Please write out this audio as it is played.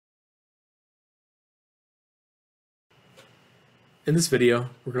In this video,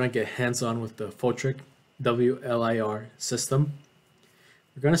 we're going to get hands-on with the Fotric WLIR system.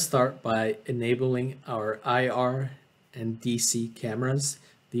 We're going to start by enabling our IR and DC cameras.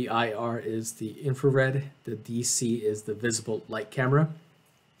 The IR is the infrared, the DC is the visible light camera.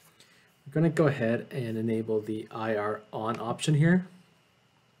 We're going to go ahead and enable the IR on option here.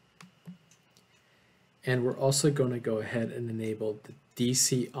 And we're also going to go ahead and enable the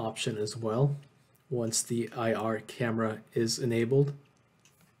DC option as well once the IR camera is enabled.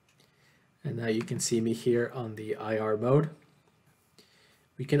 And now you can see me here on the IR mode.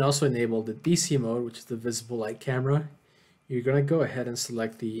 We can also enable the DC mode, which is the visible light camera. You're going to go ahead and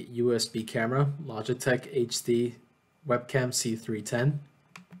select the USB camera, Logitech HD webcam C310. I'm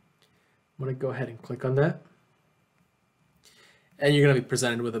going to go ahead and click on that. And you're going to be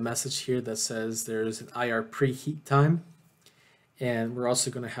presented with a message here that says there's an IR preheat time. And we're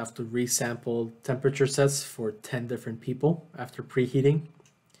also going to have to resample temperature sets for 10 different people after preheating.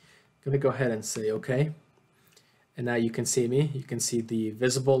 I'm going to go ahead and say OK. And now you can see me. You can see the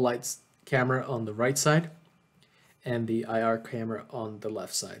visible lights camera on the right side and the IR camera on the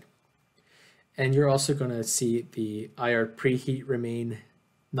left side. And you're also going to see the IR preheat remain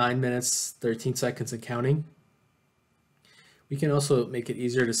 9 minutes, 13 seconds and counting. We can also make it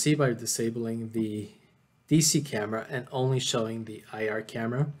easier to see by disabling the DC camera and only showing the IR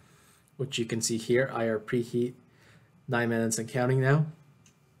camera, which you can see here, IR preheat, 9 minutes and counting now.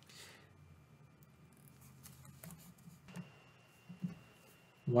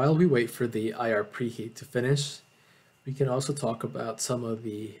 While we wait for the IR preheat to finish, we can also talk about some of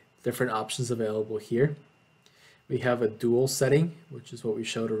the different options available here. We have a dual setting, which is what we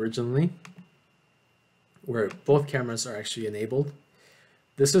showed originally, where both cameras are actually enabled.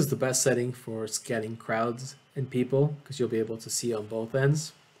 This is the best setting for scanning crowds and people because you'll be able to see on both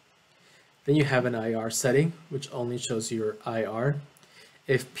ends. Then you have an IR setting, which only shows your IR.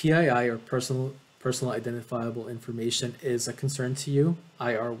 If PII or personal identifiable information is a concern to you,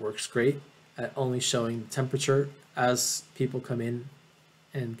 IR works great at only showing the temperature as people come in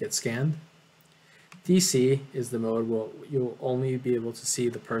and get scanned. DC is the mode where you'll only be able to see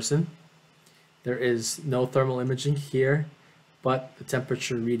the person. There is no thermal imaging here, but the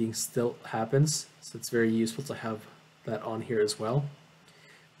temperature reading still happens, so it's very useful to have that on here as well.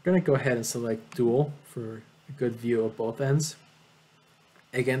 We're going to go ahead and select dual for a good view of both ends.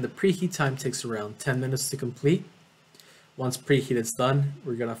 Again, the preheat time takes around 10 minutes to complete. Once preheat is done,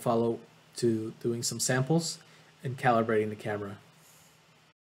 we're going to follow to doing some samples and calibrating the camera.